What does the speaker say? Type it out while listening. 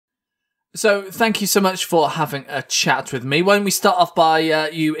So thank you so much for having a chat with me. Why don't we start off by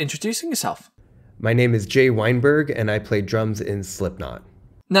you introducing yourself? My name is Jay Weinberg, and I play drums in Slipknot.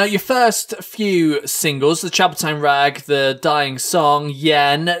 Now, your first few singles, the Chapeltown Rag, the Dying Song,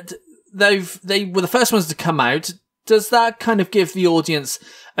 Yen, they were the first ones to come out. Does that kind of give the audience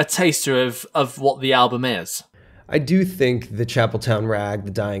a taster of what the album is? I do think the Chapeltown Rag,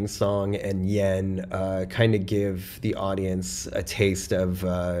 the Dying Song, and Yen kind of give the audience a taste of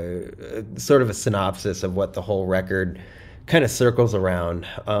sort of a synopsis of what the whole record kind of circles around.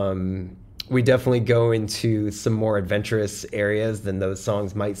 We definitely go into some more adventurous areas than those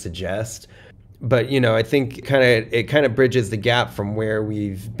songs might suggest. But, you know, I think it kind of bridges the gap from where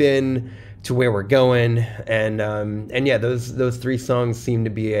we've been to where we're going. And yeah, those three songs seem to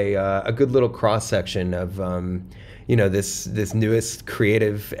be a good little cross section of, you know, this newest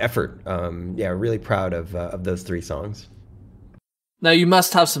creative effort. Yeah, really proud of those three songs. Now, you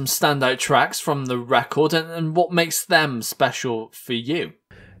must have some standout tracks from the record, and what makes them special for you?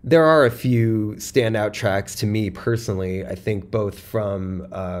 There are a few standout tracks to me personally. I think both from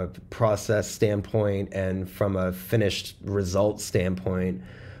a process standpoint and from a finished result standpoint.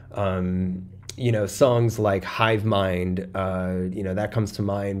 You know, songs like Hive Mind, you know, that comes to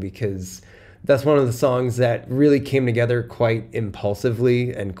mind because that's one of the songs that really came together quite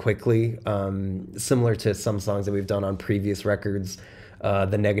impulsively and quickly, similar to some songs that we've done on previous records.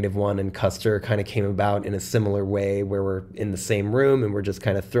 The Negative One and Custer kind of came about in a similar way where we're in the same room and we're just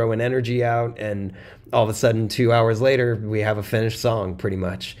kind of throwing energy out, and all of a sudden 2 hours later we have a finished song pretty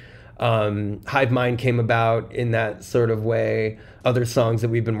much. Hive Mind came about in that sort of way. Other songs that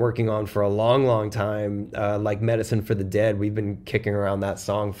we've been working on for a long time, like Medicine for the Dead, we've been kicking around that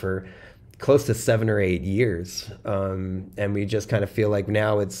song for close to 7 or 8 years. And we just kind of feel like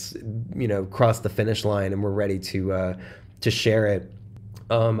now it's, you know, crossed the finish line and we're ready to share it.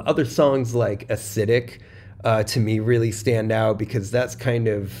 Other songs like Acidic, to me really stand out because that's kind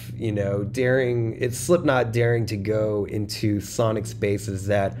of, you know, it's Slipknot daring to go into sonic spaces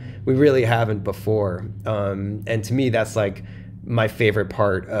that we really haven't before. And to me, that's like my favorite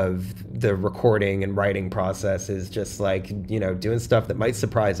part of the recording and writing process is just like, you know, doing stuff that might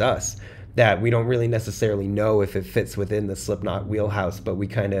surprise us, that we don't really necessarily know if it fits within the Slipknot wheelhouse, but we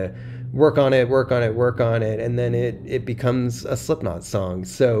kind of work on it, and then it becomes a Slipknot song.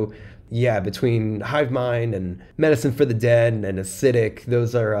 So yeah, between Hive Mind and Medicine for the Dead and Acidic,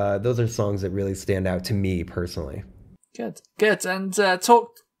 those are songs that really stand out to me personally. Good. And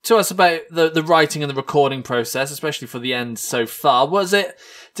talk to us about the writing and the recording process, especially for the end so far. Was it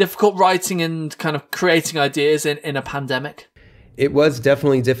difficult writing and kind of creating ideas in a pandemic? It was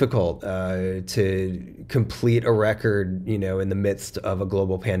definitely difficult to complete a record, you know, in the midst of a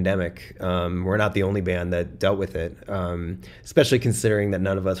global pandemic. We're not the only band that dealt with it, especially considering that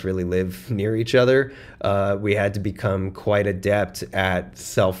none of us really live near each other. We had to become quite adept at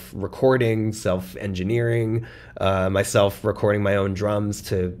self-recording, self-engineering, myself recording my own drums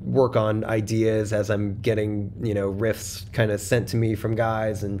to work on ideas as I'm getting, you know, riffs kind of sent to me from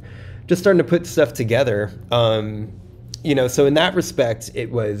guys and just starting to put stuff together. You know, so in that respect,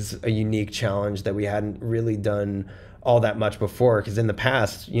 it was a unique challenge that we hadn't really done all that much before. Because in the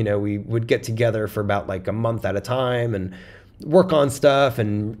past, you know, we would get together for about like a month at a time and work on stuff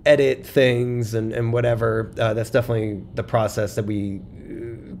and edit things and whatever. That's definitely the process that we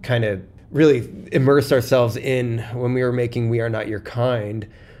kind of really immersed ourselves in when we were making We Are Not Your Kind.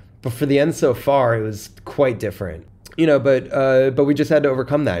 But for the end so far, it was quite different. You know, but we just had to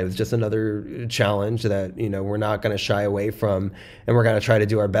overcome that. It was just another challenge that, you know, we're not going to shy away from, and we're going to try to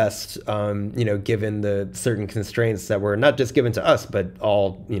do our best, you know, given the certain constraints that were not just given to us, but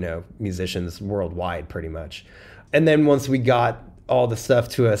all, you know, musicians worldwide pretty much. And then once we got all the stuff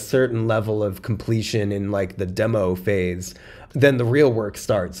to a certain level of completion in like the demo phase, then the real work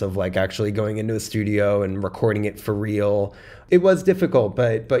starts of like actually going into a studio and recording it for real. It was difficult,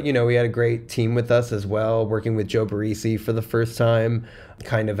 but you know, we had a great team with us as well, working with Joe Barisi for the first time,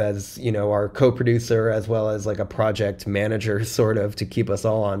 kind of as, you know, our co-producer as well as like a project manager sort of to keep us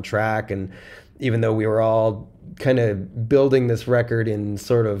all on track. And even though we were all kind of building this record in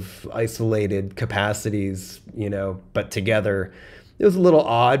sort of isolated capacities, you know, but together, it was a little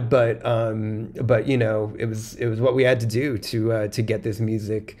odd, but you know, it was what we had to do to get this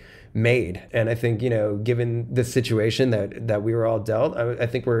music made. And I think, you know, given the situation that we were all dealt, I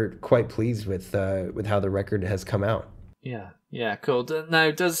think we're quite pleased with how the record has come out. Yeah, cool.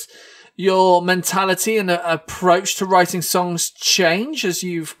 Now, does your mentality and approach to writing songs change as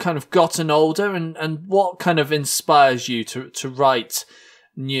you've kind of gotten older, and what kind of inspires you to write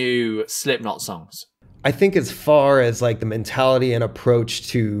new Slipknot songs? I think as far as like the mentality and approach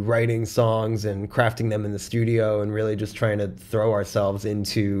to writing songs and crafting them in the studio and really just trying to throw ourselves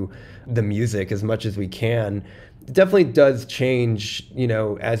into the music as much as we can, it definitely does change,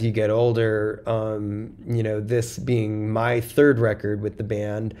 as you get older. This being my third record with the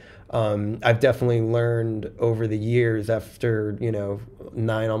band, I've definitely learned over the years after,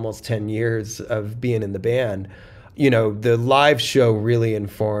 9, almost 10 years of being in the band, the live show really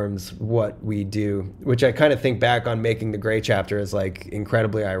informs what we do, which I kind of think back on making The Gray Chapter as like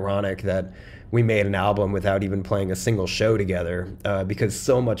incredibly ironic that we made an album without even playing a single show together, because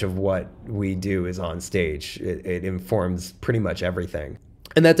so much of what we do is on stage. It informs pretty much everything.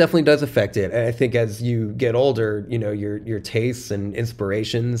 And that definitely does affect it. And I think as you get older, your tastes and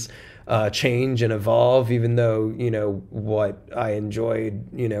inspirations change and evolve, even though, what I enjoyed,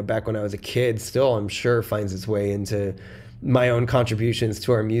 back when I was a kid still, I'm sure finds its way into my own contributions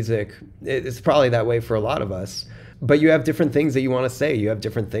to our music. It's probably that way for a lot of us. But you have different things that you want to say. You have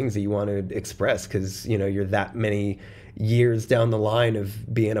different things that you want to express because, you're that many years down the line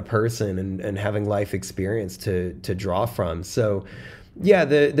of being a person and having life experience to draw from. So yeah,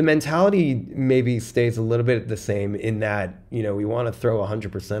 the mentality maybe stays a little bit the same in that, we want to throw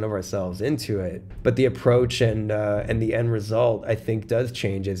 100% of ourselves into it. But the approach and the end result, I think, does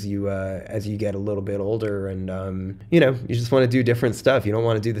change as you get a little bit older and, you just want to do different stuff. You don't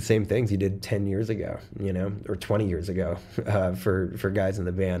want to do the same things you did 10 years ago, or 20 years ago for guys in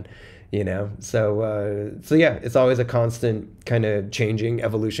the band. So yeah, it's always a constant kind of changing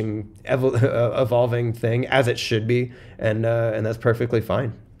evolving thing, as it should be, and that's perfectly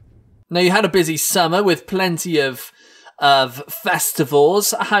fine. Now, you had a busy summer with plenty of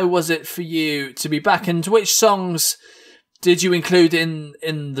festivals. How was it for you to be back, and which songs did you include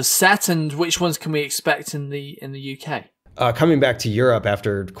in the set, and which ones can we expect in the UK? Coming back to Europe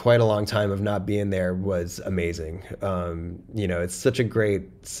after quite a long time of not being there was amazing. It's such a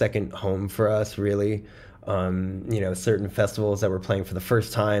great second home for us, really. Certain festivals that we're playing for the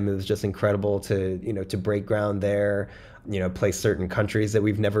first time, it was just incredible to break ground there. Play certain countries that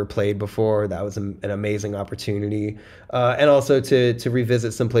we've never played before. That was an amazing opportunity. And also to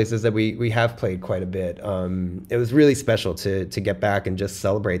revisit some places that we have played quite a bit. It was really special to get back and just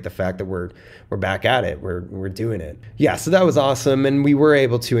celebrate the fact that we're back at it. We're doing it. Yeah, so that was awesome. And we were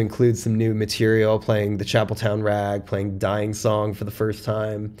able to include some new material, playing the Chapeltown Rag, playing Dying Song for the first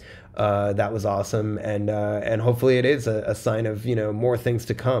time. That was awesome. And hopefully it is a sign of, more things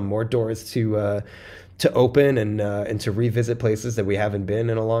to come, more doors to open and to revisit places that we haven't been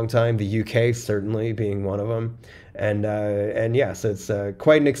in a long time. The UK certainly being one of them, and yeah, so it's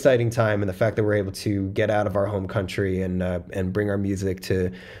quite an exciting time. And the fact that we're able to get out of our home country and bring our music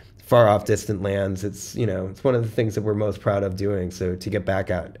to far off distant lands, it's one of the things that we're most proud of doing. So to get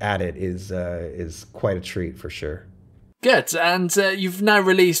back at it is quite a treat for sure. Good, and you've now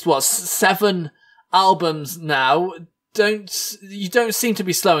released 7 albums now. You don't seem to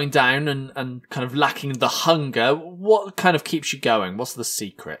be slowing down and kind of lacking the hunger. What kind of keeps you going? What's the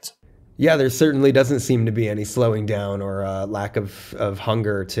secret? Yeah, there certainly doesn't seem to be any slowing down or lack of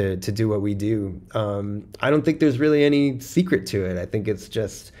hunger to do what we do. I don't think there's really any secret to it. I think it's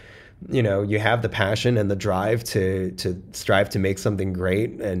just, you have the passion and the drive to strive to make something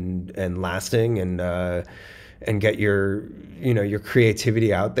great and lasting and get your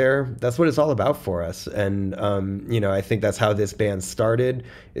creativity out there. That's what it's all about for us. And, I think that's how this band started.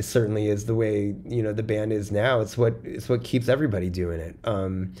 It certainly is the way, the band is now. It's what keeps everybody doing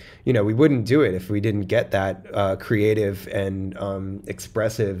it. We wouldn't do it if we didn't get that creative and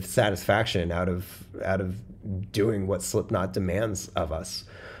expressive satisfaction out of doing what Slipknot demands of us.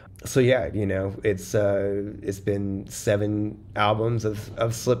 So yeah, it's been 7 albums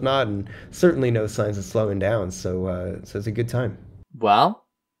of Slipknot and certainly no signs of slowing down. So it's a good time. Well,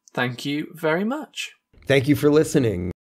 thank you very much. Thank you for listening.